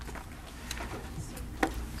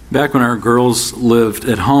Back when our girls lived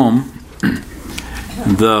at home,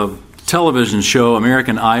 the television show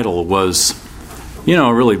American Idol was,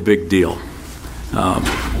 a really big deal.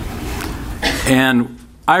 And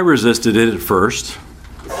I resisted it at first.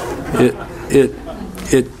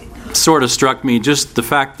 It sort of struck me, just the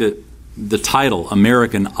fact that the title,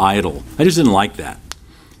 American Idol, I just didn't like that.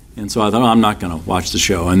 And so I thought, I'm not going to watch the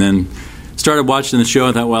show. And then started watching the show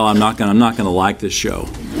and thought, well, I'm not going to like this show.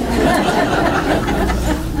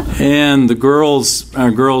 And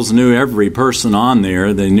our girls knew every person on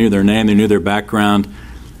there. They knew their name, they knew their background.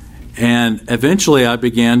 And eventually I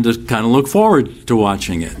began to kind of look forward to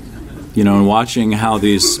watching it, and watching how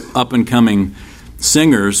these up-and-coming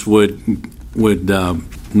singers would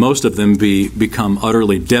most of them become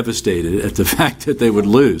utterly devastated at the fact that they would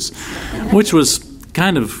lose, which was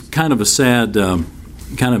kind of a sad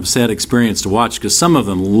experience to watch, because some of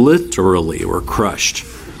them literally were crushed,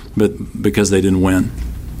 but because they didn't win.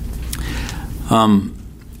 And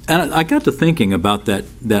I got to thinking about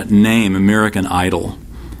that name, American Idol.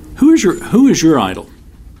 Who is your idol?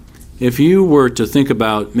 If you were to think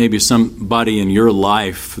about maybe somebody in your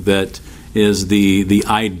life that is the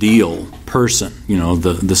ideal person,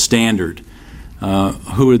 the standard,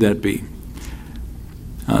 who would that be?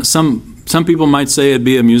 Some people might say it'd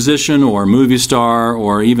be a musician or a movie star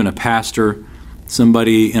or even a pastor,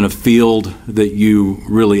 somebody in a field that you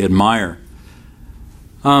really admire.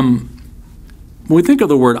 When we think of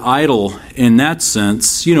the word idol in that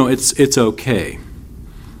sense, it's okay.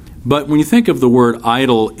 But when you think of the word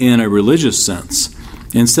idol in a religious sense,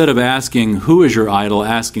 instead of asking who is your idol,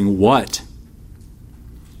 asking what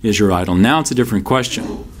is your idol, now it's a different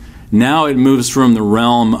question. Now it moves from the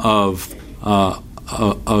realm of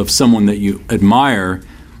someone that you admire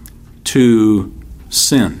to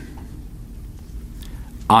sin.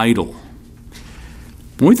 Idol.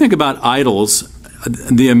 When we think about idols,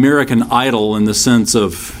 the American Idol in the sense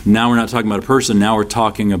of, now we're not talking about a person, now we're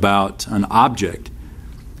talking about an object.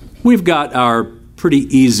 We've got our pretty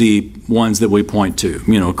easy ones that we point to,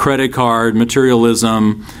 credit card,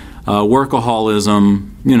 materialism,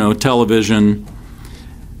 workaholism, television.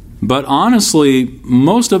 But honestly,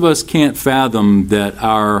 most of us can't fathom that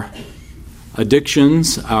our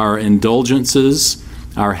addictions, our indulgences,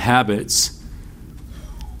 our habits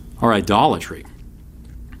are idolatry.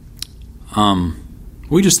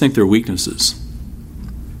 We just think they're weaknesses.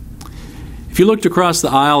 If you looked across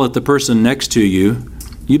the aisle at the person next to you,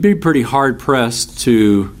 you'd be pretty hard-pressed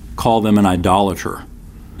to call them an idolater.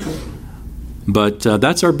 But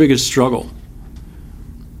that's our biggest struggle.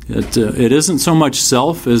 It isn't so much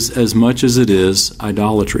self as much as it is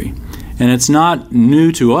idolatry. And it's not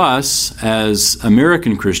new to us as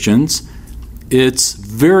American Christians. It's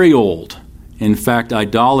very old. In fact,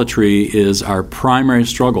 idolatry is our primary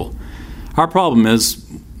struggle. Our problem is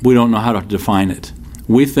we don't know how to define it.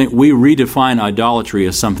 We think we redefine idolatry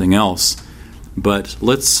as something else, but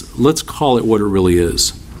let's call it what it really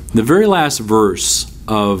is. The very last verse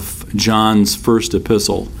of John's first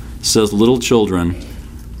epistle says, "Little children,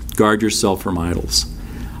 guard yourself from idols."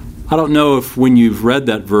 I don't know if when you've read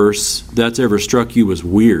that verse, that's ever struck you as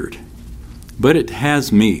weird, but it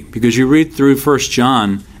has me, because you read through 1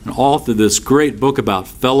 John and all through this great book about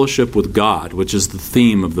fellowship with God, which is the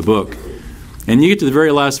theme of the book. And you get to the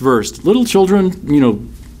very last verse, "Little children,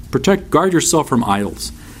 guard yourself from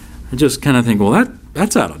idols." I just kind of think, well,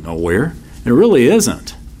 that's out of nowhere. It really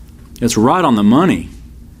isn't. It's right on the money,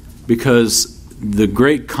 because the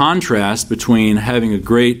great contrast between having a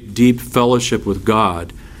great, deep fellowship with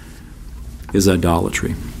God is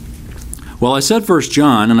idolatry. Well, I said 1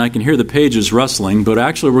 John, and I can hear the pages rustling, but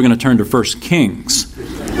actually we're going to turn to 1 Kings.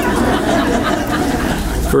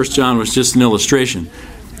 1 John was just an illustration.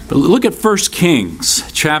 But look at 1 Kings,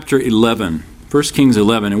 chapter 11. 1 Kings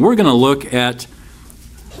 11, and we're going to look at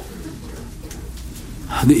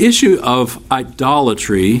the issue of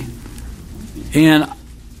idolatry. And,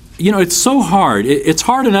 it's so hard. It's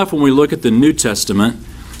hard enough when we look at the New Testament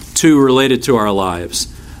to relate it to our lives.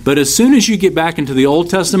 But as soon as you get back into the Old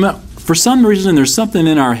Testament, for some reason there's something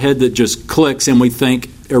in our head that just clicks and we think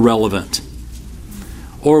irrelevant.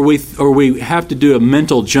 Or we have to do a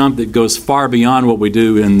mental jump that goes far beyond what we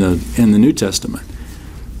do in the New Testament.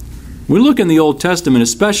 We look in the Old Testament,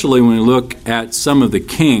 especially when we look at some of the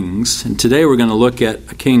kings, and today we're going to look at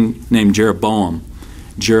a king named Jeroboam.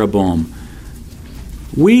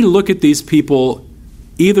 We look at these people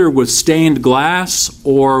either with stained glass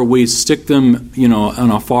or we stick them,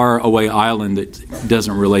 on a far away island that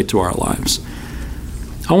doesn't relate to our lives.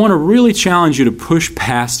 I want to really challenge you to push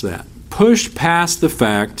past that. Push past the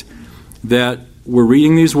fact that we're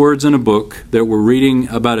reading these words in a book, that we're reading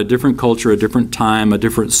about a different culture, a different time, a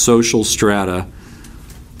different social strata.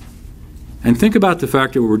 And think about the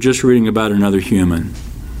fact that we're just reading about another human,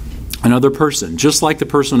 another person, just like the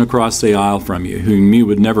person across the aisle from you, whom you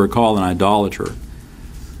would never call an idolater,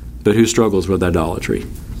 but who struggles with idolatry.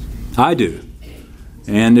 I do.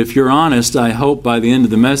 And if you're honest, I hope by the end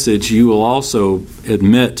of the message you will also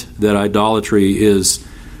admit that idolatry is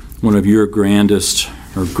one of your grandest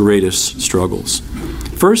or greatest struggles.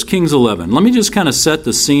 1 Kings 11. Let me just kind of set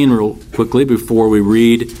the scene real quickly before we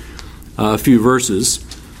read a few verses.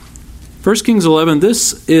 1 Kings 11,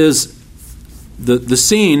 this is, the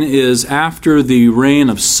scene is after the reign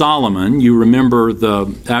of Solomon. You remember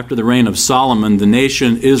after the reign of Solomon, the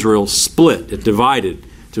nation Israel split. It divided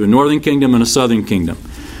to a northern kingdom and a southern kingdom.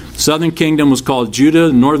 Southern kingdom was called Judah,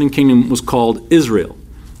 the northern kingdom was called Israel.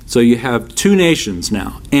 So you have two nations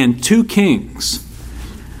now and two kings.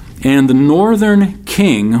 And the northern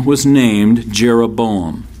king was named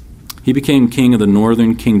Jeroboam. He became king of the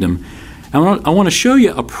northern kingdom. I want to show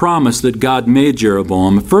you a promise that God made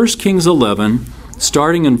Jeroboam. 1 Kings 11,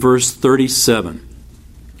 starting in verse 37.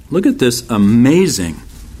 Look at this amazing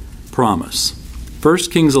promise. 1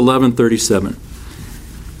 Kings 11:37.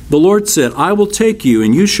 The Lord said, I will take you,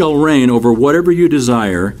 and you shall reign over whatever you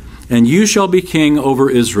desire, and you shall be king over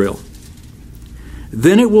Israel.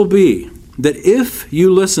 Then it will be that if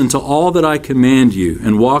you listen to all that I command you,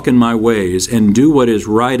 and walk in my ways, and do what is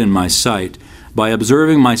right in my sight, by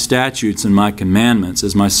observing my statutes and my commandments,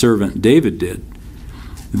 as my servant David did,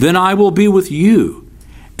 then I will be with you,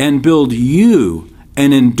 and build you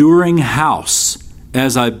an enduring house,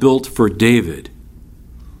 as I built for David,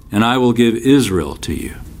 and I will give Israel to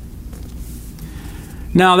you.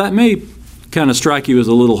 Now, that may kind of strike you as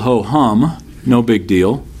a little ho-hum, no big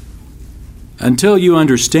deal, until you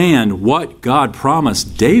understand what God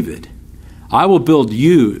promised David. I will build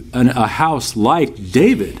you a house like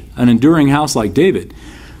David, an enduring house like David.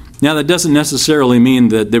 Now, that doesn't necessarily mean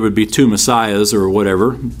that there would be two messiahs or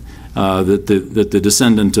whatever, that the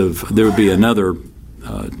descendant of, there would be another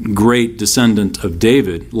great descendant of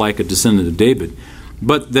David, like a descendant of David,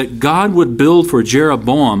 but that God would build for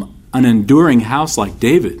Jeroboam an enduring house like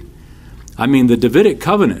David. I mean, the Davidic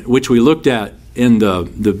covenant, which we looked at in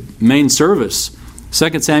the main service,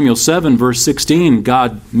 2 Samuel 7, verse 16,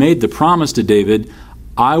 God made the promise to David,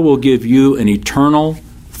 I will give you an eternal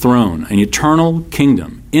throne, an eternal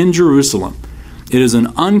kingdom in Jerusalem. It is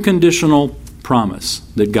an unconditional promise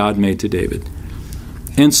that God made to David.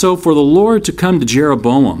 And so for the Lord to come to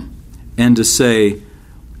Jeroboam and to say,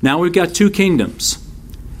 now we've got two kingdoms.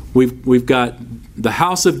 We've got the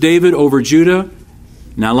house of David over Judah.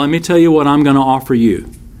 Now let me tell you what I'm going to offer you.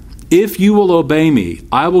 If you will obey me,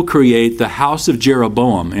 I will create the house of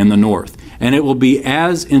Jeroboam in the north, and it will be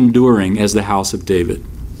as enduring as the house of David.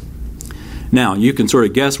 Now, you can sort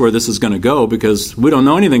of guess where this is going to go, because we don't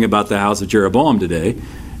know anything about the house of Jeroboam today,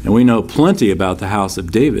 and we know plenty about the house of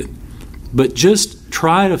David. But just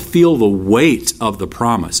try to feel the weight of the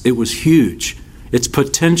promise. It was huge. Its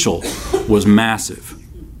potential was massive.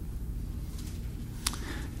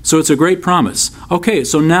 So it's a great promise. Okay,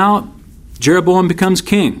 so now Jeroboam becomes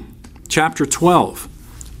king. Chapter 12.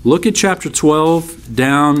 Look at chapter 12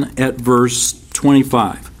 down at verse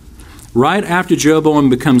 25. Right after Jeroboam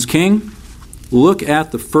becomes king, look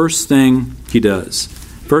at the first thing he does.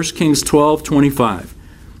 1 Kings 12:25.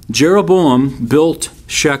 Jeroboam built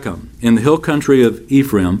Shechem in the hill country of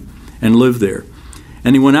Ephraim and lived there.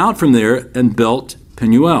 And he went out from there and built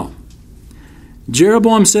Penuel.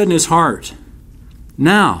 Jeroboam said in his heart,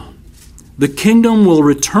 now the kingdom will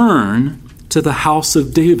return to the house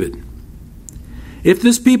of David. If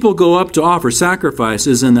this people go up to offer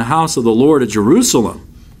sacrifices in the house of the Lord at Jerusalem,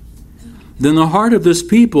 then the heart of this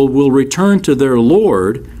people will return to their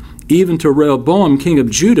Lord, even to Rehoboam, king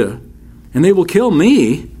of Judah, and they will kill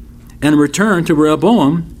me and return to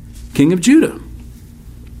Rehoboam, king of Judah.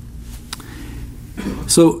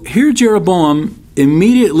 So here Jeroboam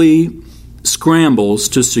immediately scrambles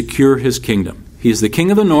to secure his kingdom. He's the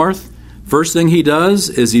king of the north. First thing he does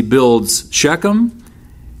is he builds Shechem,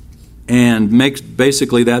 and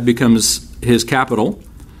basically that becomes his capital.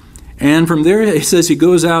 And from there, he says he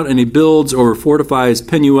goes out and he builds or fortifies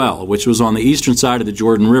Penuel, which was on the eastern side of the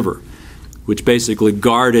Jordan River, which basically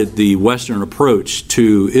guarded the western approach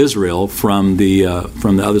to Israel from the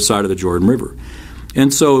other side of the Jordan River.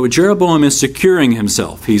 And so Jeroboam is securing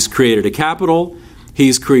himself. He's created a capital.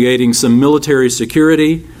 He's creating some military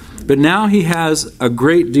security. But now he has a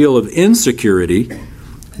great deal of insecurity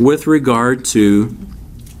with regard to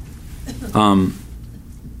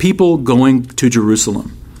people going to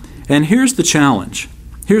Jerusalem. And here's the challenge.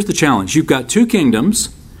 Here's the challenge. You've got two kingdoms,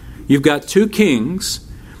 you've got two kings,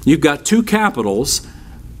 you've got two capitals,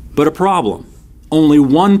 but a problem. Only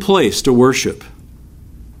one place to worship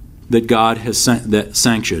that God has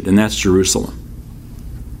sanctioned, and that's Jerusalem.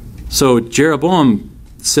 So Jeroboam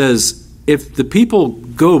says, if the people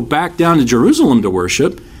go back down to Jerusalem to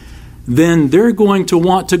worship, then they're going to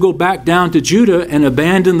want to go back down to Judah and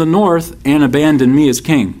abandon the north and abandon me as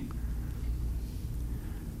king.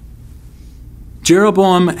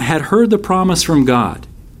 Jeroboam had heard the promise from God.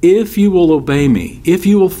 If you will obey me, if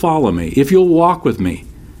you will follow me, if you'll walk with me,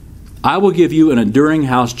 I will give you an enduring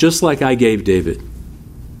house just like I gave David.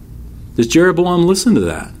 Does Jeroboam listen to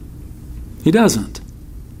that? He doesn't.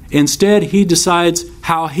 Instead, he decides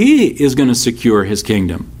how he is going to secure his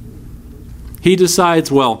kingdom. He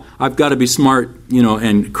decides, well, I've got to be smart,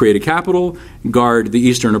 and create a capital, guard the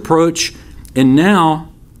eastern approach, and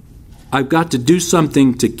now I've got to do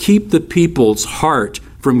something to keep the people's heart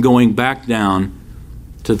from going back down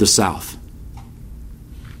to the south.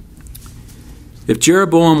 If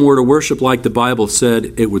Jeroboam were to worship like the Bible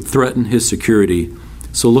said, it would threaten his security.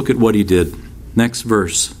 So look at what he did. Next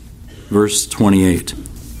verse 28.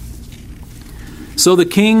 So the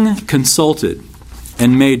king consulted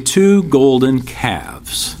and made 2 golden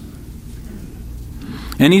calves.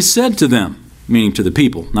 And he said to them, meaning to the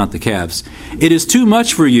people, not the calves, "It is too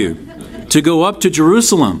much for you to go up to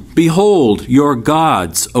Jerusalem. Behold, your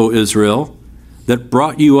gods, O Israel, that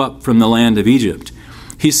brought you up from the land of Egypt."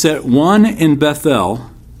 He set one in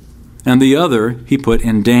Bethel, and the other he put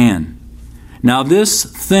in Dan. Now this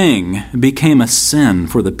thing became a sin,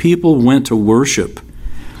 for the people went to worship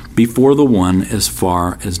before the one as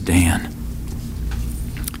far as Dan.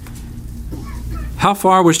 How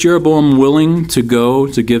far was Jeroboam willing to go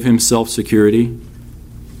to give himself security?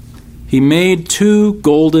 He made 2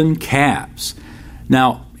 golden calves.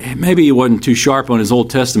 Now, maybe he wasn't too sharp on his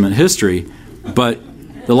Old Testament history, but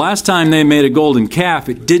the last time they made a golden calf,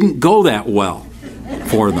 it didn't go that well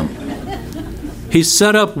for them. He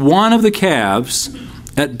set up one of the calves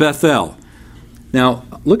at Bethel. Now,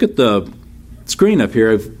 look at the screen up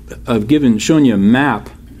here. I've shown you a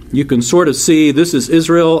map. You can sort of see this is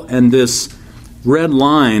Israel, and this red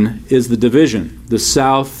line is the division. The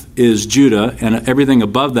south is Judah, and everything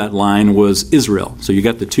above that line was Israel. So you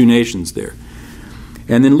got the 2 nations there.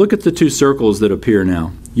 And then look at the 2 circles that appear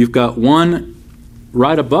now. You've got one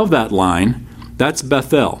right above that line, that's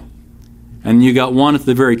Bethel. And you got one at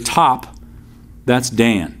the very top, that's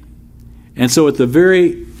Dan. And so at the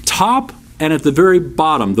very top and at the very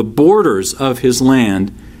bottom, the borders of his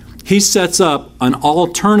land, he sets up an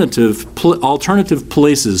alternative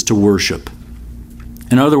places to worship.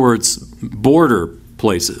 In other words, border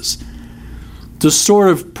places, to sort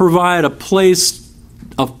of provide a place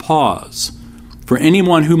of pause for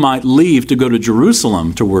anyone who might leave to go to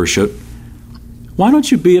Jerusalem to worship. Why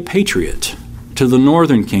don't you be a patriot to the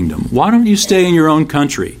northern kingdom? Why don't you stay in your own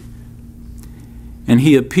country? And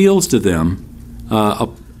he appeals to them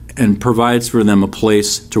and provides for them a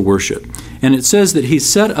place to worship. And it says that he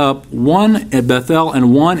set up one at Bethel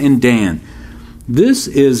and one in Dan. This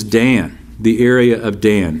is Dan, the area of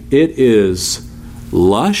Dan. It is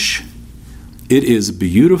lush. It is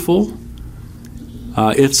beautiful.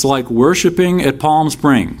 It's like worshiping at Palm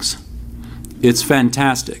Springs. It's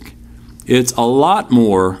fantastic. It's a lot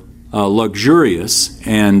more luxurious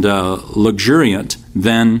and luxuriant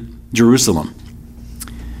than Jerusalem.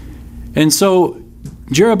 And so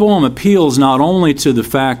Jeroboam appeals not only to the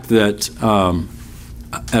fact that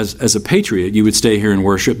as a patriot you would stay here and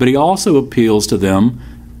worship, but he also appeals to them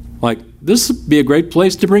like, this would be a great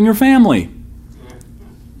place to bring your family.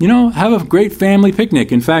 Have a great family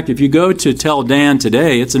picnic. In fact, if you go to Tel Dan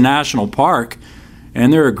today, it's a national park,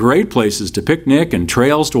 and there are great places to picnic and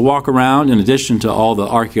trails to walk around, in addition to all the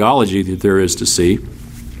archaeology that there is to see.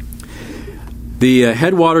 The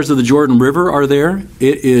headwaters of the Jordan River are there.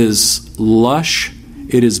 It is lush.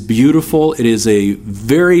 It is beautiful. It is a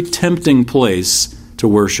very tempting place to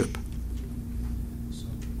worship.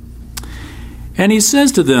 And he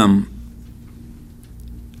says to them,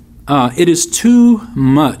 it is too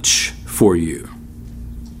much for you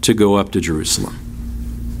to go up to Jerusalem.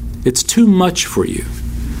 It's too much for you.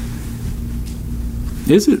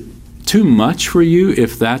 Is it too much for you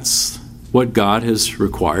if that's what God has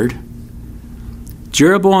required?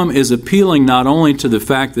 Jeroboam is appealing not only to the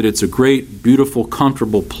fact that it's a great, beautiful,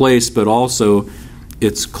 comfortable place, but also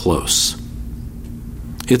it's close.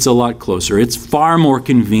 It's a lot closer. It's far more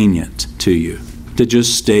convenient to you to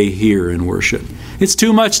just stay here and worship. It's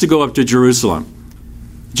too much to go up to Jerusalem.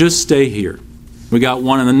 Just stay here. We got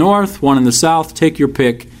one in the north, one in the south. Take your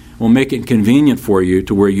pick. We'll make it convenient for you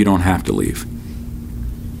to where you don't have to leave.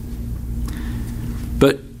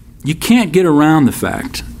 But you can't get around the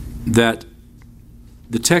fact that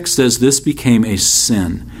the text says this became a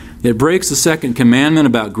sin. It breaks the second commandment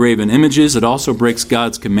about graven images. It also breaks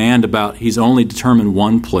God's command about He's only determined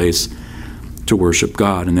one place to worship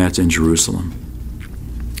God, and that's in Jerusalem.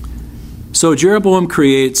 So Jeroboam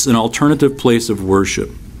creates an alternative place of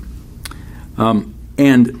worship.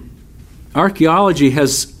 And archaeology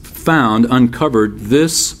has uncovered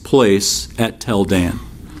this place at Tel Dan.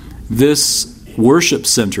 This worship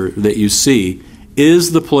center that you see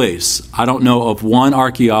is the place. I don't know of one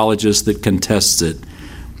archaeologist that contests it.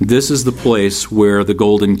 This is the place where the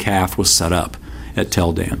golden calf was set up at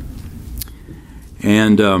Tel Dan.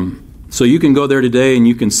 And so you can go there today and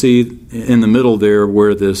you can see in the middle there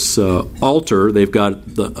where this altar, they've got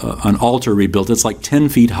an altar rebuilt. It's like 10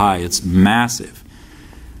 feet high. It's massive.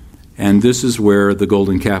 And this is where the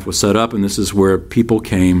golden calf was set up, and this is where people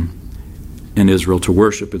came in Israel to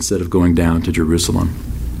worship instead of going down to Jerusalem.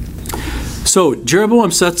 So Jeroboam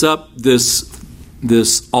sets up this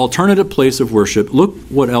alternative place of worship. Look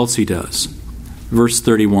what else he does. Verse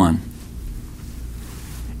 31.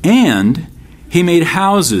 And he made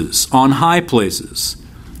houses on high places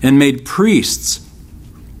and made priests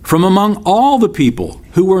from among all the people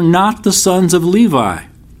who were not the sons of Levi.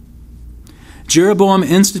 Jeroboam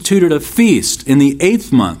instituted a feast in the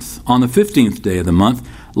 8th month, on the 15th day of the month,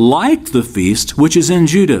 like the feast which is in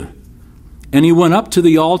Judah. And he went up to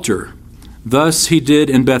the altar. Thus he did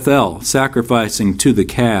in Bethel, sacrificing to the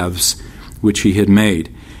calves which he had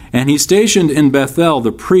made. And he stationed in Bethel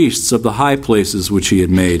the priests of the high places which he had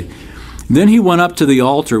made. Then he went up to the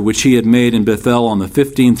altar which he had made in Bethel on the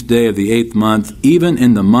 15th day of the 8th month, even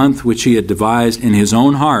in the month which he had devised in his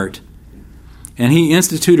own heart. And he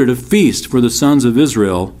instituted a feast for the sons of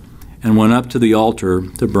Israel and went up to the altar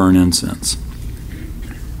to burn incense.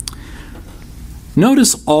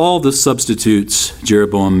 Notice all the substitutes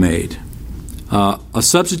Jeroboam made. A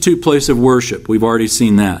substitute place of worship, we've already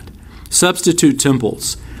seen that. Substitute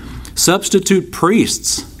temples. Substitute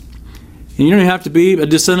priests. And you don't have to be a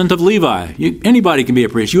descendant of Levi. Anybody can be a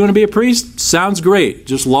priest. You want to be a priest? Sounds great.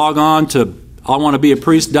 Just log on to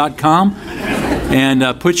iwantobeapriest.com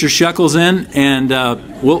and put your shekels in, and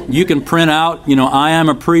you can print out, I am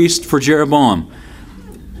a priest for Jeroboam.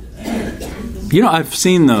 I've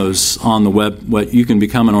seen those on the web. You can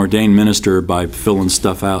become an ordained minister by filling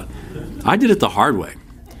stuff out. I did it the hard way.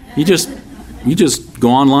 You just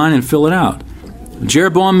go online and fill it out.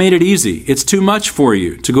 Jeroboam made it easy. It's too much for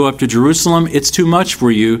you to go up to Jerusalem. It's too much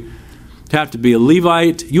for you to have to be a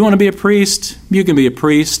Levite. You want to be a priest? You can be a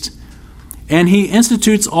priest. And he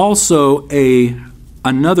institutes also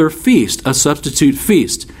another feast, a substitute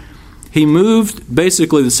feast. He moved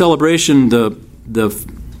basically the celebration, the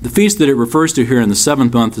feast that it refers to here in the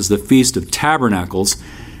 7th month is the Feast of Tabernacles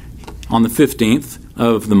on the 15th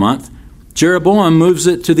of the month. Jeroboam moves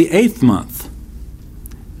it to the 8th month,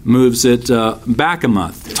 moves it back a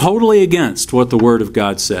month, totally against what the Word of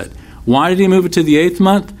God said. Why did he move it to the 8th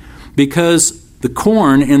month? Because the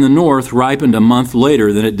corn in the north ripened a month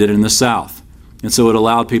later than it did in the south. And so it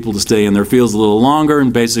allowed people to stay in their fields a little longer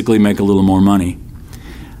and basically make a little more money.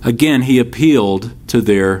 Again, he appealed to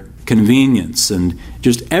their convenience, and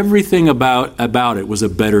just everything about it was a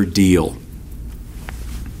better deal.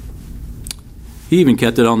 He even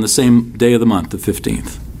kept it on the same day of the month, the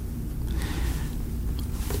 15th.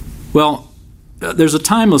 Well, there's a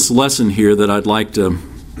timeless lesson here that I'd like to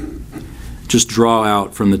just draw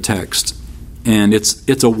out from the text, and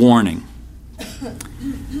it's a warning.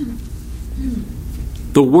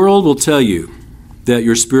 The world will tell you that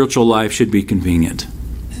your spiritual life should be convenient,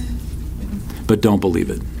 but don't believe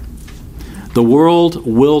it. The world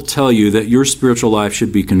will tell you that your spiritual life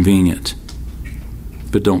should be convenient,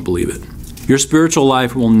 but don't believe it. Your spiritual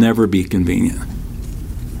life will never be convenient.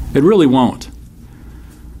 It really won't.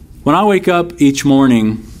 When I wake up each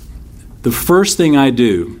morning, the first thing I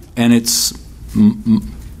do, and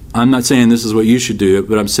I'm not saying this is what you should do,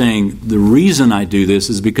 but I'm saying the reason I do this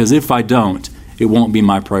is because if I don't, it won't be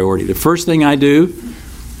my priority. The first thing I do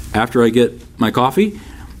after I get my coffee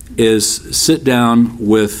is sit down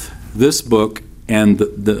with this book and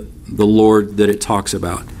the Lord that it talks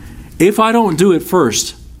about. If I don't do it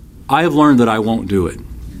first, I have learned that I won't do it.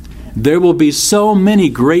 There will be so many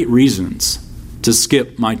great reasons to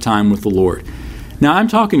skip my time with the Lord. Now, I'm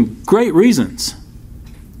talking great reasons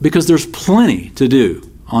because there's plenty to do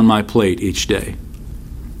on my plate each day.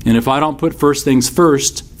 And if I don't put first things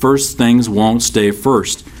first, first things won't stay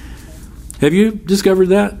first. Have you discovered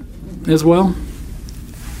that as well?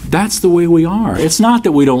 That's the way we are. It's not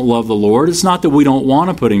that we don't love the Lord. It's not that we don't want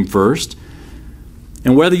to put Him first.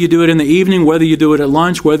 And whether you do it in the evening, whether you do it at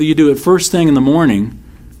lunch, whether you do it first thing in the morning,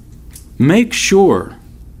 make sure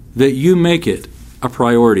that you make it a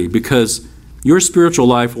priority, because your spiritual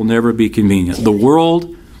life will never be convenient. The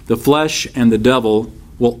world, the flesh, and the devil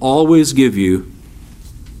will always give you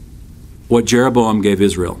what Jeroboam gave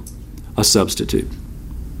Israel, a substitute.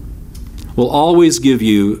 Will always give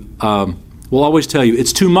you, will always tell you,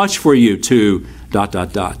 it's too much for you to ...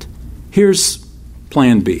 Here's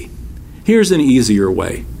plan B. Here's an easier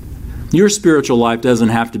way. Your spiritual life doesn't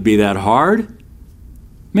have to be that hard.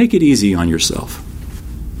 Make it easy on yourself.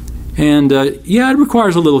 And it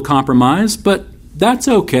requires a little compromise, but that's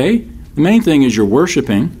okay. The main thing is you're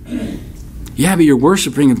worshiping. Yeah, but you're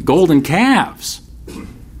worshiping golden calves.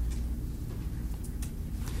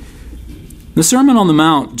 The Sermon on the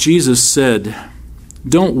Mount, Jesus said,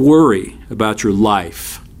 don't worry about your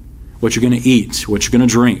life, what you're going to eat, what you're going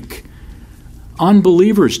to drink.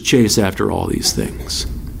 Unbelievers chase after all these things.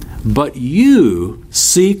 But you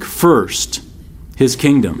seek first His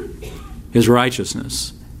kingdom, His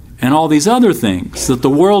righteousness, and all these other things that the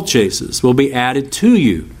world chases will be added to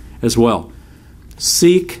you as well.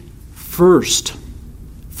 Seek first.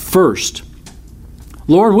 First.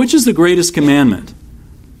 Lord, which is the greatest commandment?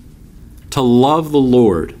 To love the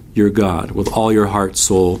Lord your God with all your heart,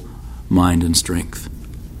 soul, mind, and strength.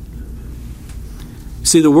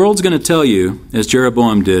 See, the world's going to tell you, as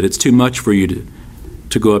Jeroboam did, it's too much for you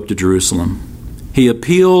to go up to Jerusalem. He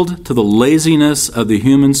appealed to the laziness of the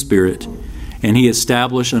human spirit, and he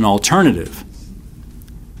established an alternative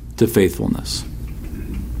to faithfulness.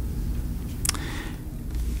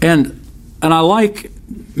 And I like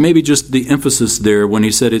maybe just the emphasis there when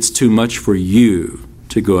he said it's too much for you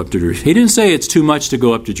to go up to Jerusalem. He didn't say it's too much to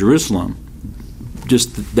go up to Jerusalem,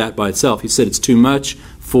 just that by itself. He said it's too much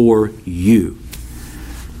for you.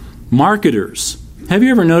 Marketers. Have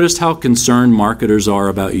you ever noticed how concerned marketers are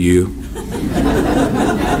about you?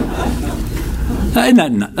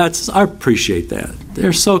 I appreciate that.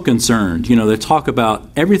 They're so concerned. They talk about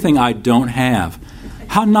everything I don't have.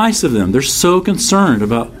 How nice of them. They're so concerned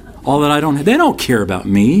about all that I don't have. They don't care about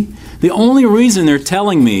me. The only reason they're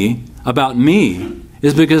telling me about me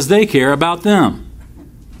is because they care about them.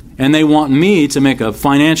 And they want me to make a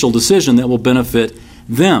financial decision that will benefit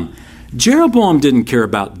them. Jeroboam didn't care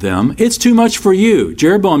about them. It's too much for you.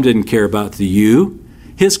 Jeroboam didn't care about the you.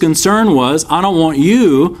 His concern was, I don't want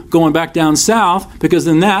you going back down south because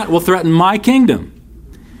then that will threaten my kingdom.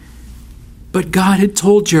 But God had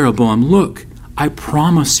told Jeroboam, look, I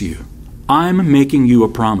promise you, I'm making you a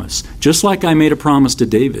promise, just like I made a promise to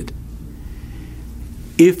David.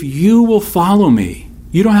 If you will follow me,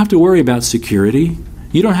 you don't have to worry about security.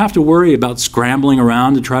 You don't have to worry about scrambling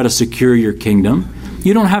around to try to secure your kingdom.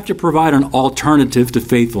 You don't have to provide an alternative to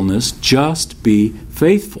faithfulness. Just be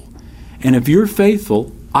faithful. And if you're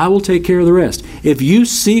faithful, I will take care of the rest. If you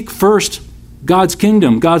seek first God's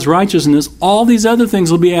kingdom, God's righteousness, all these other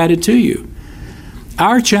things will be added to you.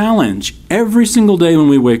 Our challenge every single day when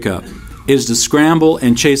we wake up is to scramble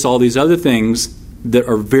and chase all these other things that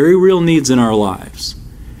are very real needs in our lives.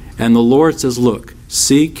 And the Lord says, look,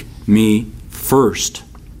 seek me first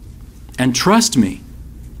and trust me.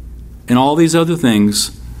 And all these other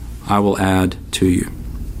things I will add to you.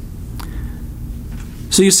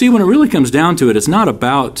 So you see, when it really comes down to it, it's not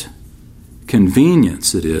about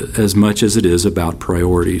convenience as much as it is about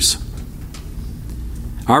priorities.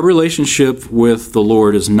 Our relationship with the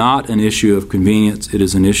Lord is not an issue of convenience. It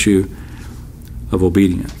is an issue of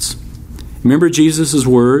obedience. Remember Jesus'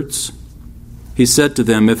 words? He said to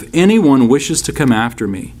them, if anyone wishes to come after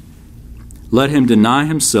me, let him deny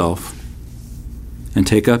himself and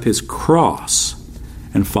take up his cross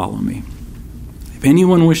and follow me. If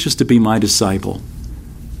anyone wishes to be my disciple,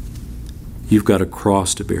 you've got a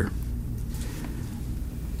cross to bear.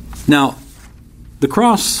 Now, the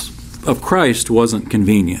cross of Christ wasn't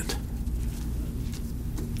convenient.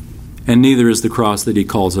 And neither is the cross that he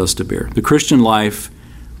calls us to bear. The Christian life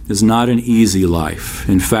is not an easy life.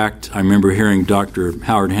 In fact, I remember hearing Dr.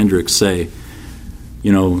 Howard Hendricks say,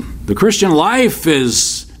 the Christian life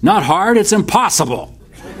is not hard, it's impossible.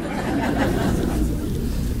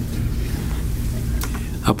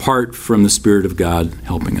 Apart from the Spirit of God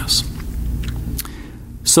helping us.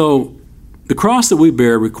 So, the cross that we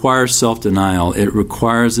bear requires self-denial. It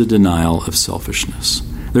requires a denial of selfishness.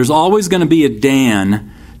 There's always going to be a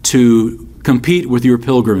Dan to compete with your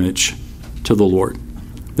pilgrimage to the Lord.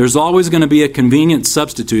 There's always going to be a convenient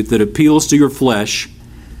substitute that appeals to your flesh,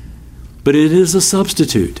 but it is a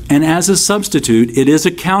substitute. And as a substitute, it is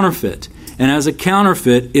a counterfeit. And as a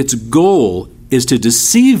counterfeit, its goal is to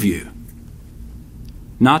deceive you,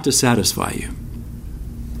 not to satisfy you.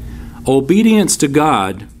 Obedience to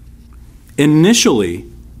God initially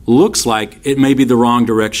looks like it may be the wrong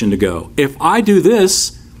direction to go. If I do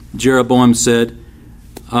this, Jeroboam said,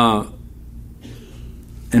 in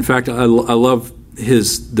fact, I love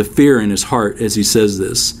the fear in his heart as he says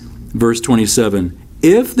this. Verse 27,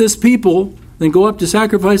 if this people then go up to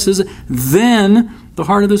sacrifices, then the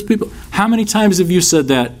heart of this people. How many times have you said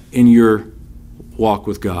that in your walk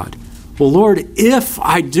with God? Well, Lord, if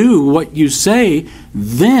I do what you say,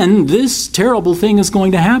 then this terrible thing is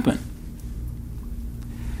going to happen.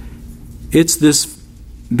 It's this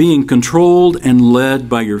being controlled and led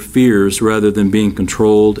by your fears rather than being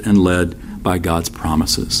controlled and led by God's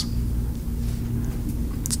promises.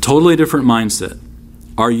 It's a totally different mindset.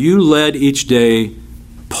 Are you led each day,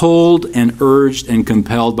 pulled and urged and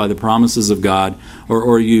compelled by the promises of God, or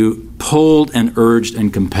are you pulled and urged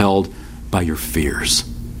and compelled by your fears?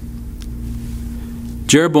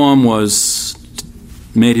 Jeroboam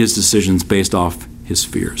made his decisions based off his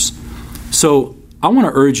fears. So I want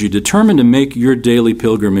to urge you, determine to make your daily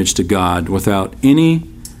pilgrimage to God without any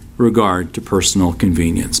regard to personal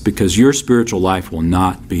convenience, because your spiritual life will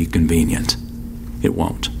not be convenient. It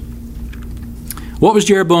won't. What was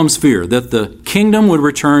Jeroboam's fear? That the kingdom would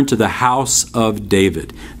return to the house of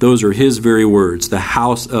David. Those are his very words, the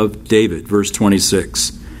house of David. Verse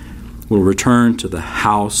 26, will return to the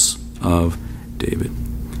house of David.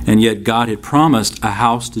 And yet God had promised a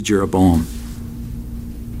house to Jeroboam.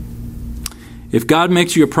 If God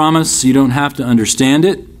makes you a promise, you don't have to understand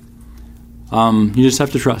it. You just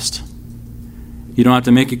have to trust. You don't have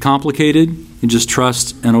to make it complicated. You just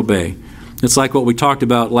trust and obey. It's like what we talked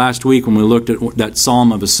about last week when we looked at that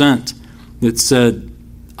Psalm of Ascent. It said,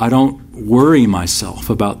 I don't worry myself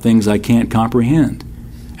about things I can't comprehend.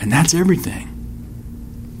 And that's everything.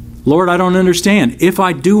 Lord, I don't understand. If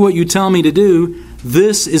I do what you tell me to do,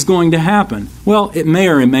 this is going to happen. Well, it may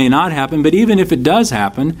or it may not happen, but even if it does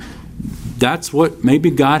happen, that's what maybe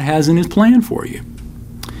God has in his plan for you.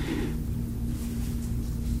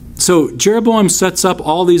 So Jeroboam sets up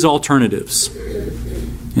all these alternatives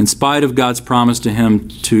in spite of God's promise to him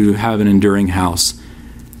to have an enduring house.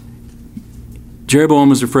 Jeroboam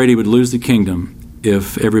was afraid he would lose the kingdom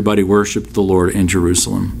if everybody worshiped the Lord in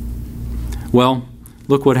Jerusalem. Well,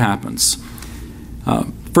 look what happens.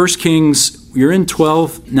 1 Kings, you're in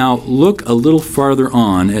 12. Now look a little farther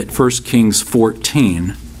on at 1 Kings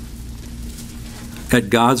 14 at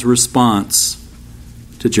God's response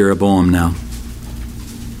to Jeroboam now.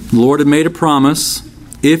 The Lord had made a promise.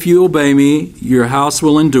 If you obey me, your house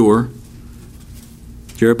will endure.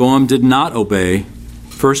 Jeroboam did not obey.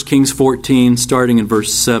 1 Kings 14, starting in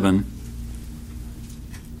verse 7.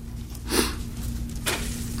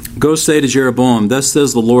 Go say to Jeroboam, thus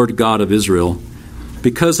says the Lord God of Israel,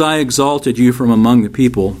 because I exalted you from among the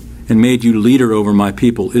people and made you leader over my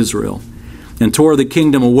people Israel, and tore the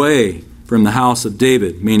kingdom away from the house of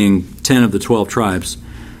David, meaning 10 of the 12 tribes,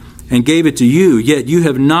 and gave it to you, yet you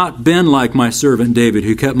have not been like my servant David,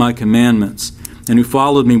 who kept my commandments, and who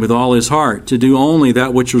followed me with all his heart, to do only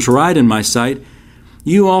that which was right in my sight.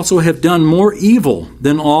 You also have done more evil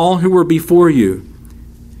than all who were before you,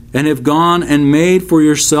 and have gone and made for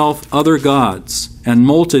yourself other gods, and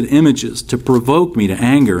molten images to provoke me to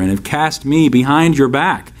anger, and have cast me behind your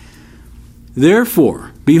back.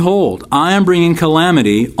 Therefore, behold, I am bringing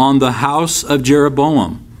calamity on the house of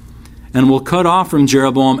Jeroboam, and will cut off from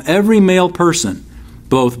Jeroboam every male person,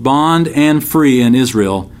 both bond and free in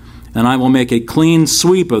Israel, and I will make a clean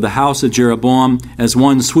sweep of the house of Jeroboam as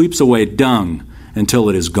one sweeps away dung until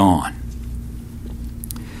it is gone.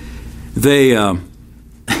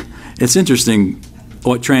 It's interesting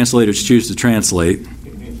what translators choose to translate.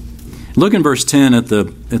 Look in verse 10 at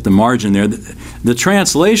the margin there. The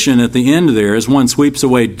translation at the end there is one sweeps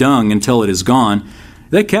away dung until it is gone.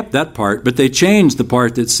 They kept that part, but they changed the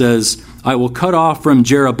part that says, I will cut off from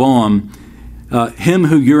Jeroboam him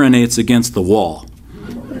who urinates against the wall.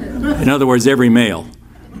 In other words, every male.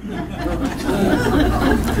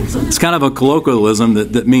 It's kind of a colloquialism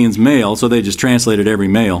that means male, so they just translated every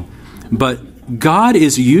male. But God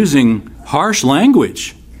is using harsh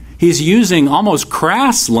language. He's using almost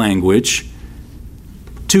crass language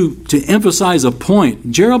to emphasize a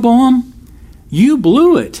point. Jeroboam, you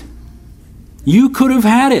blew it. You could have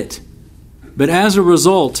had it. But as a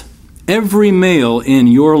result, every male in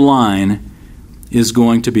your line is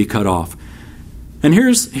going to be cut off. And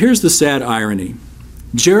here's the sad irony.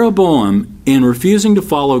 Jeroboam, in refusing to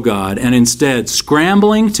follow God and instead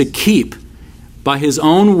scrambling to keep, by his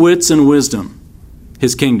own wits and wisdom,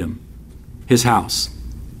 his kingdom, his house,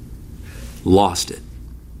 lost it.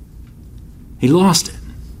 He lost it.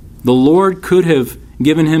 The Lord could have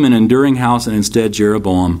given him an enduring house, and instead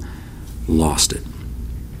Jeroboam lost it.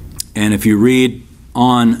 And if you read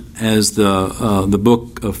on as the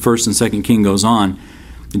book of 1st and 2nd King goes on,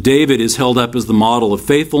 David is held up as the model of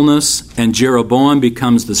faithfulness, and Jeroboam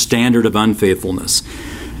becomes the standard of unfaithfulness.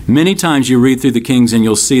 Many times you read through the Kings and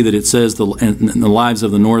you'll see that it says in the lives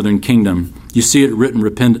of the northern kingdom, you see it written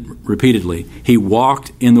repeatedly. He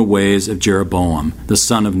walked in the ways of Jeroboam, the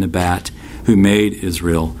son of Nebat, who made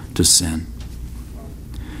Israel to sin.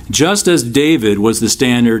 Just as David was the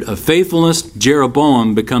standard of faithfulness,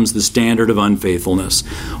 Jeroboam becomes the standard of unfaithfulness.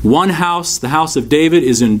 One house, the house of David,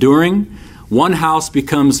 is enduring. One house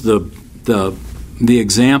becomes the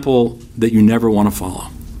example that you never want to follow.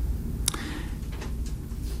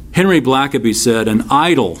 Henry Blackaby said, "An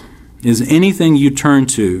idol is anything you turn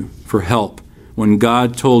to for help when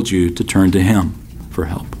God told you to turn to Him for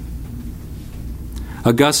help."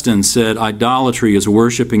 Augustine said, "Idolatry is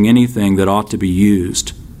worshiping anything that ought to be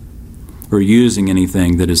used, or using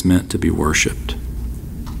anything that is meant to be worshipped."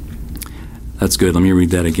 That's good. Let me read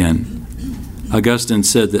that again. Augustine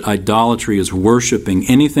said that idolatry is worshiping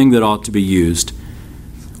anything that ought to be used,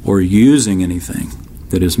 or using anything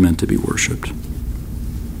that is meant to be worshipped.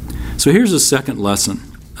 So here's a second lesson,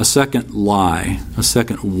 a second lie, a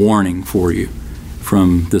second warning for you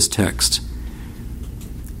from this text.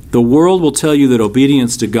 The world will tell you that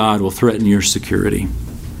obedience to God will threaten your security.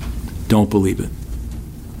 Don't believe it.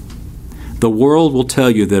 The world will tell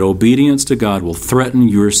you that obedience to God will threaten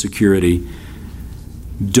your security.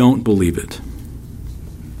 Don't believe it.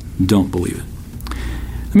 Don't believe it.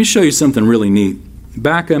 Let me show you something really neat.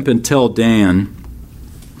 Back up in Tel Dan,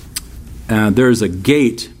 there's a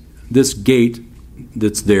gate, this gate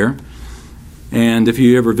that's there. And if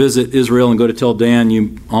you ever visit Israel and go to Tel Dan,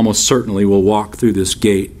 you almost certainly will walk through this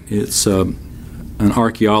gate. It's an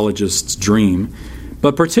archaeologist's dream.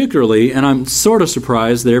 But particularly, and I'm sort of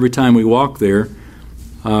surprised that every time we walk there,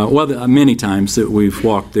 many times that we've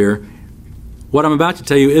walked there, what I'm about to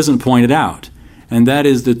tell you isn't pointed out. And that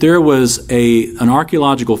is that there was an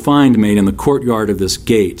archaeological find made in the courtyard of this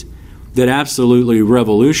gate that absolutely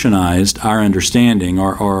revolutionized our understanding,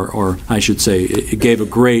 or I should say, it gave a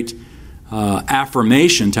great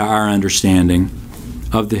affirmation to our understanding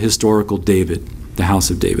of the historical David, the house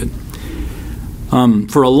of David.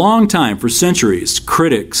 For a long time, for centuries,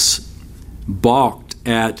 critics balked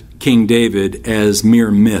at King David as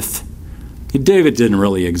mere myth. David didn't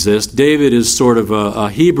really exist. David is sort of a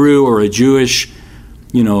Hebrew or a Jewish,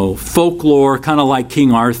 folklore, kind of like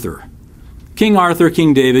King Arthur. King Arthur,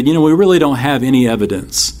 King David, we really don't have any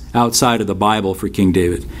evidence outside of the Bible for King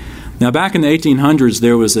David. Now, back in the 1800s,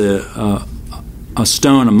 there was a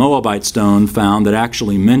stone, a Moabite stone, found that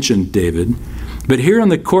actually mentioned David. But here in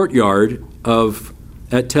the courtyard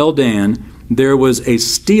at Tel Dan, there was a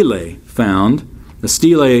stele found. A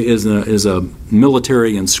stele is a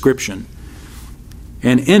military inscription,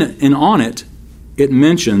 and in it and on it, it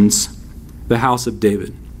mentions the house of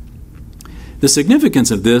David. The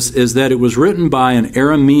significance of this is that it was written by an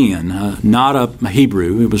Aramean, not a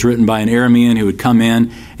Hebrew. It was written by an Aramean who had come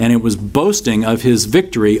in, and it was boasting of his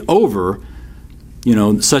victory over,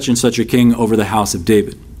 such and such a king over the house of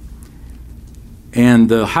David. And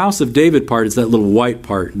the house of David part is that little white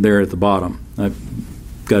part there at the bottom. I've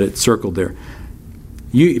got it circled there.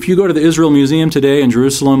 If you go to the Israel Museum today in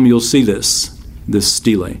Jerusalem, you'll see this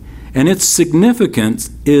stele. And its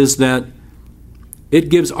significance is that it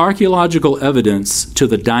gives archaeological evidence to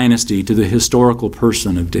the dynasty, to the historical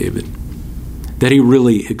person of David, that he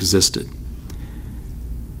really existed.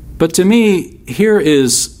 But to me, here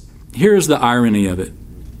is the irony of it.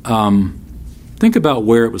 Think about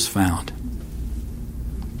where it was found.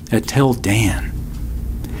 At Tel Dan.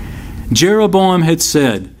 Jeroboam had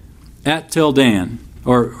said at Tel Dan,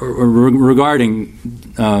 or regarding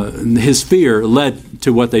his fear led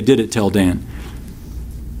to what they did at Tel Dan.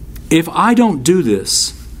 If I don't do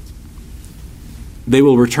this, they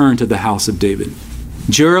will return to the house of David.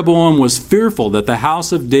 Jeroboam was fearful that the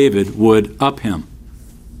house of David would up him,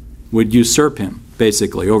 would usurp him,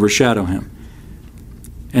 basically, overshadow him.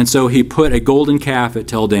 And so he put a golden calf at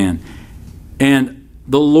Tel Dan. And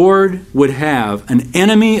the Lord would have an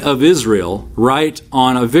enemy of Israel write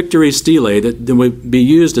on a victory stele that would be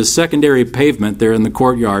used as secondary pavement there in the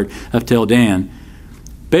courtyard of Tel Dan.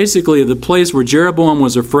 Basically, the place where Jeroboam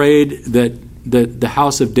was afraid that the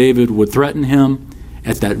house of David would threaten him,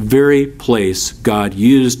 at that very place God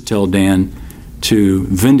used Tel Dan to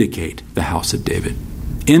vindicate the house of David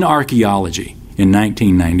in archaeology in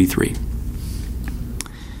 1993.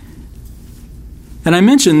 And I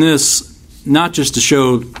mention this not just to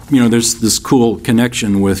show, there's this cool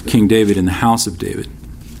connection with King David and the house of David,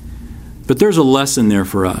 but there's a lesson there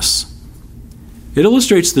for us. It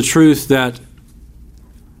illustrates the truth that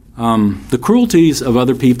the cruelties of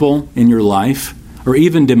other people in your life, or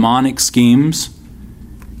even demonic schemes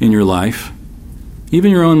in your life,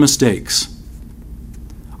 even your own mistakes,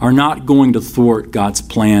 are not going to thwart God's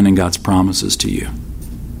plan and God's promises to you.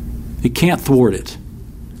 It can't thwart it.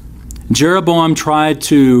 Jeroboam tried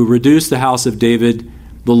to reduce the house of David.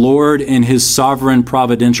 The Lord, in his sovereign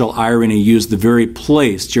providential irony, used the very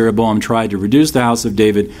place Jeroboam tried to reduce the house of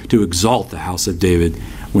David to exalt the house of David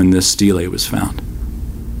when this stele was found.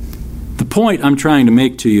 The point I'm trying to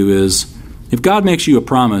make to you is, if God makes you a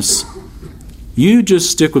promise, you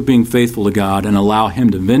just stick with being faithful to God and allow Him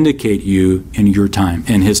to vindicate you in your time,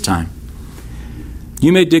 in His time.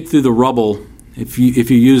 You may dig through the rubble if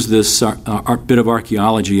you use this bit of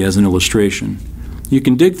archaeology as an illustration. You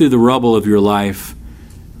can dig through the rubble of your life,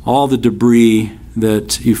 all the debris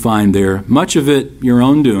that you find there, much of it your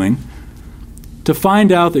own doing, to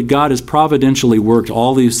find out that God has providentially worked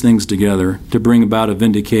all these things together to bring about a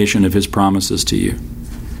vindication of His promises to you.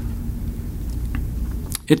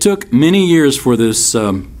 It took many years for this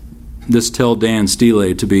Tel Dan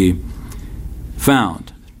stele to be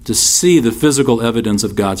found, to see the physical evidence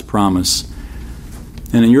of God's promise.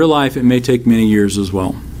 And in your life, it may take many years as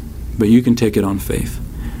well, but you can take it on faith.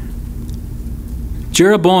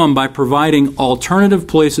 Jeroboam, by providing alternative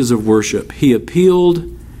places of worship, he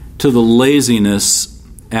appealed to the laziness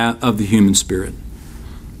of the human spirit.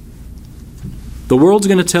 The world's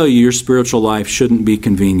going to tell you your spiritual life shouldn't be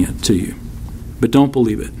convenient to you, but don't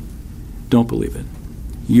believe it. Don't believe it.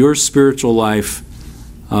 Your spiritual life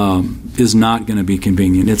is not going to be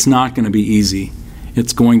convenient. It's not going to be easy.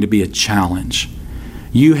 It's going to be a challenge.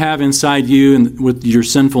 You have inside you, and with your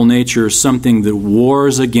sinful nature, something that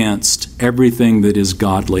wars against everything that is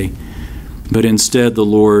godly. But instead, the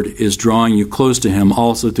Lord is drawing you close to Him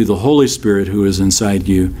also through the Holy Spirit who is inside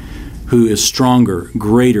you, who is stronger,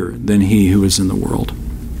 greater than he who is in the world.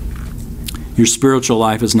 Your spiritual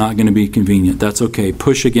life is not going to be convenient. That's okay.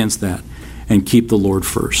 Push against that and keep the Lord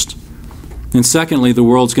first. And secondly, the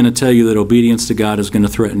world's going to tell you that obedience to God is going to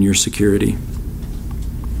threaten your security.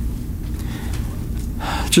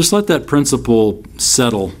 Just let that principle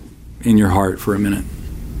settle in your heart for a minute.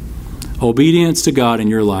 Obedience to God in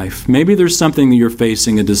your life. Maybe there's something that you're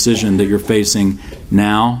facing, a decision that you're facing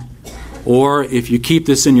now. Or if you keep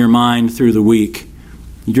this in your mind through the week,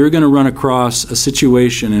 you're going to run across a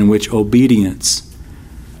situation in which obedience,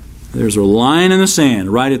 there's a line in the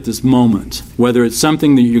sand right at this moment. Whether it's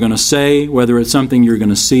something that you're going to say, whether it's something you're going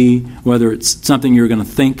to see, whether it's something you're going to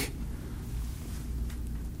think.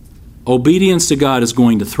 Obedience to God is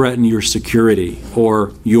going to threaten your security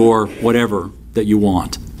or your whatever that you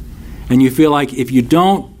want. And you feel like if you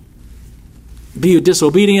don't be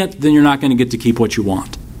disobedient, then you're not going to get to keep what you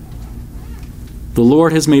want. The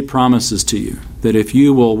Lord has made promises to you that if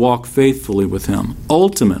you will walk faithfully with Him,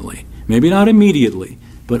 ultimately, maybe not immediately,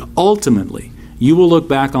 but ultimately, you will look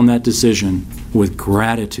back on that decision with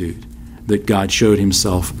gratitude that God showed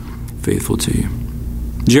Himself faithful to you.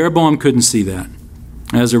 Jeroboam couldn't see that.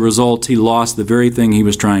 As a result, he lost the very thing he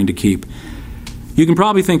was trying to keep. You can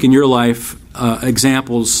probably think in your life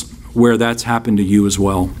examples where that's happened to you as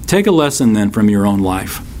well. Take a lesson then from your own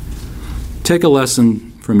life. Take a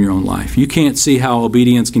lesson from your own life. You can't see how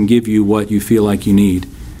obedience can give you what you feel like you need,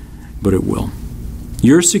 but it will.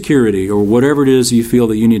 Your security, or whatever it is you feel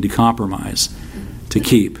that you need to compromise to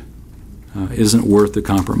keep, isn't worth the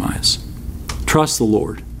compromise. Trust the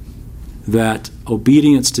Lord that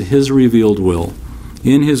obedience to His revealed will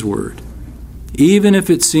in His Word, even if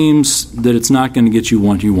it seems that it's not going to get you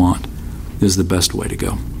what you want, is the best way to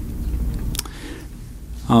go.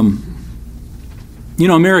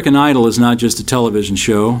 American Idol is not just a television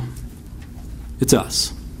show. It's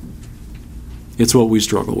us. It's what we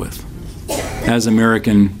struggle with as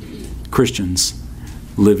American Christians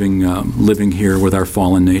living here with our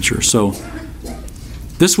fallen nature. So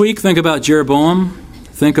this week, think about Jeroboam.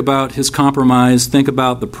 Think about his compromise. Think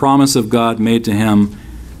about the promise of God made to him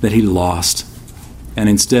that he lost. And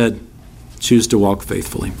instead, choose to walk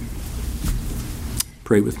faithfully.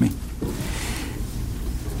 Pray with me.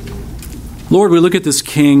 Lord, we look at this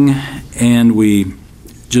king and we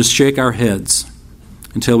just shake our heads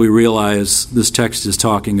until we realize this text is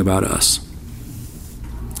talking about us.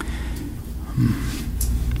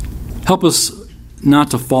 Help us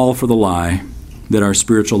not to fall for the lie that our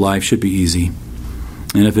spiritual life should be easy.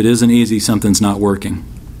 And if it isn't easy, something's not working.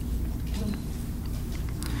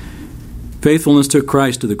 Faithfulness took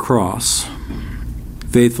Christ to the cross.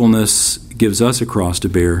 Faithfulness gives us a cross to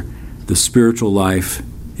bear. The spiritual life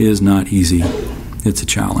is not easy. It's a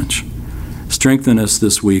challenge. Strengthen us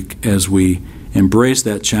this week as we embrace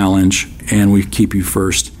that challenge and we keep you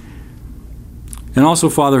first. And also,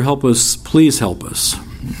 Father, please help us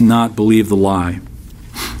not believe the lie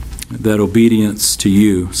that obedience to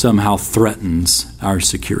you somehow threatens our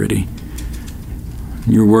security.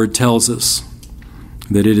 Your word tells us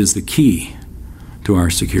that it is the key to our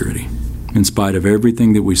security, in spite of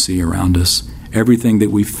everything that we see around us, everything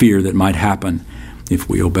that we fear that might happen if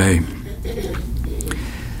we obey.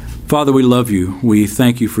 Father, we love you. We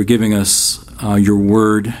thank you for giving us your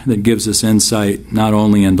word that gives us insight not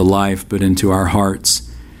only into life but into our hearts.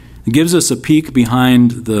 It gives us a peek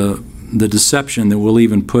behind the deception that we'll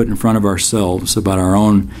even put in front of ourselves about our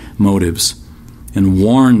own motives, and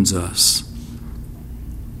warns us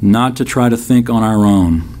not to try to think on our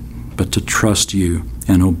own, but to trust you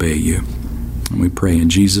and obey you. And we pray in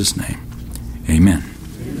Jesus' name. Amen.